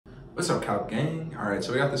What's up, Calc gang? All right,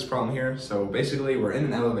 so we got this problem here. So basically we're in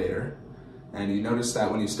an elevator and you notice that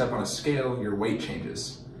when you step on a scale, your weight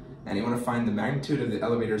changes. And you want to find the magnitude of the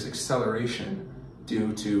elevator's acceleration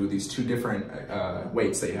due to these two different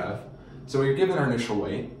weights that you have. So we're given our initial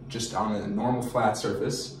weight, just on a normal flat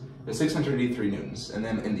surface, is 683 newtons. And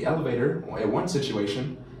then in the elevator, at one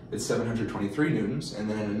situation, it's 723 newtons. And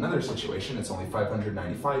then in another situation, it's only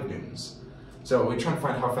 595 newtons. So we're trying to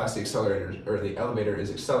find how fast the accelerator or the elevator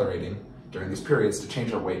is accelerating during these periods to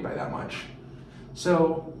change our weight by that much.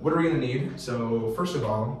 So what are we going to need? So first of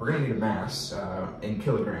all, we're going to need a mass in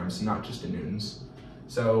kilograms, not just in newtons.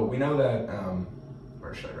 So we know that,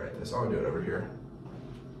 where should I write this? I'll do it over here.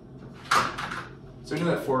 So we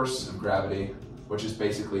know that force of gravity, which is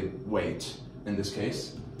basically weight in this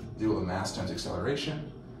case, is equal to mass times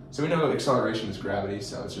acceleration. So we know acceleration is gravity,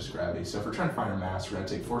 so it's just gravity. So if we're trying to find our mass, we're going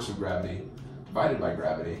to take force of gravity divided by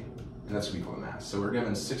gravity, and that's equal to mass. So we're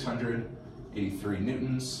given 683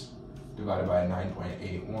 newtons divided by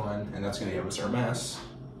 9.81, and that's going to give us our mass.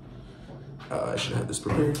 I should have this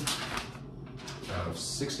prepared. Of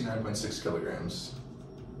 69.6 kilograms.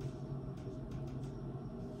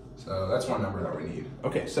 So that's one number that we need.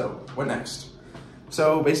 Okay, so what next?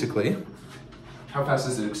 So basically, how fast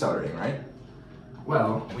is it accelerating, right?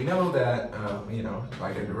 Well, we know that,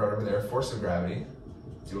 like I wrote over there, force of gravity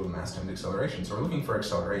is equal to mass times acceleration. So we're looking for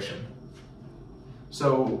acceleration.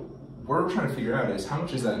 So what we're trying to figure out is how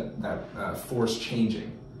much is that force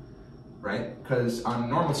changing, right? Because on a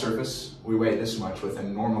normal surface, we weigh this much with a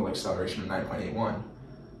normal acceleration of 9.81.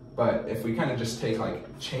 But if we kind of just take like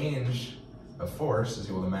change of force is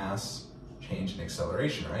equal to mass, change in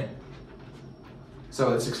acceleration, right?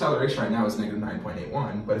 So its acceleration right now is negative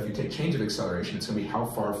 9.81, but if you take change of acceleration, it's going to be how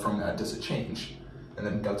far from that does it change? And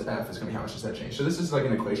then delta F is going to be how much does that change? So this is like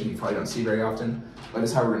an equation you probably don't see very often, but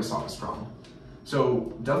it's how we're going to solve this problem.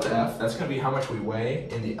 So delta F, that's going to be how much we weigh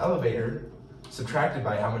in the elevator subtracted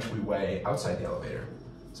by how much we weigh outside the elevator.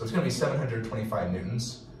 So it's going to be 725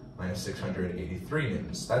 newtons minus 683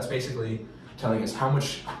 newtons. That's basically telling us how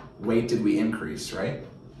much weight did we increase, right?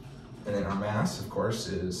 And then our mass, of course,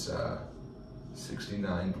 is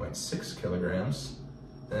 69.6 kilograms.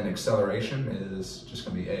 And then acceleration is just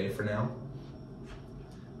going to be A for now.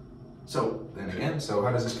 So then again, so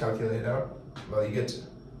how does this calculate out? Well, you get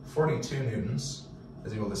 42 newtons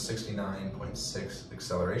is equal to 69.6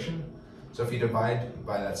 acceleration. So if you divide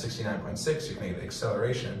by that 69.6, you're going to get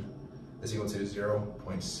acceleration is equal to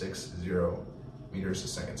 0.60 meters a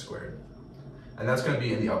second squared. And that's going to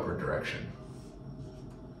be in the upward direction,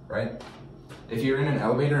 right? If you're in an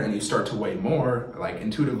elevator and you start to weigh more, like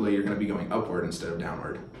intuitively, you're going to be going upward instead of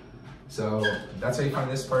downward. So that's how you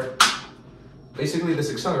find this part. Basically, this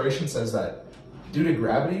acceleration says that due to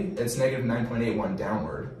gravity, it's negative 9.81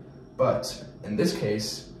 downward. But in this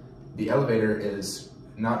case, the elevator is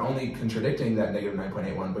not only contradicting that negative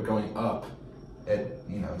 9.81, but going up at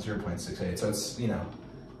 0.68. So it's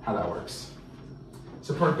how that works.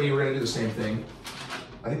 So part B, we're going to do the same thing.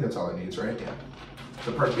 I think that's all it needs, right? Yeah.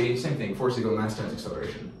 So part B, same thing, force equal to mass times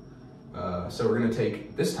acceleration. So we're going to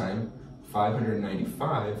take, this time,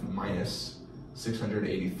 595 minus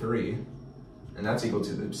 683, and that's equal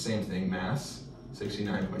to the same thing, mass,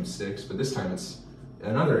 69.6, but this time it's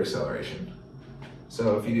another acceleration.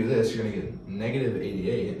 So if you do this, you're going to get negative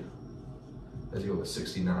 88 is equal to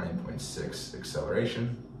 69.6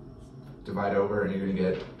 acceleration. Divide over, and you're going to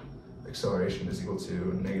get acceleration is equal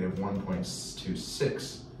to negative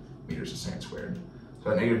 1.26 meters a second squared. So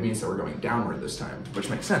that negative means that we're going downward this time, which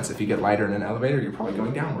makes sense. If you get lighter in an elevator, you're probably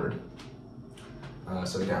going downward.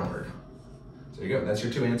 So downward. So there you go. That's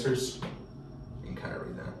your two answers. You can kind of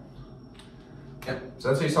read that. Yep. So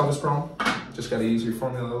that's how you solve this problem. Just got to use your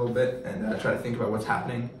formula a little bit and try to think about what's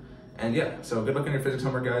happening. And yeah, so good luck on your physics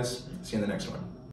homework, guys. See you in the next one.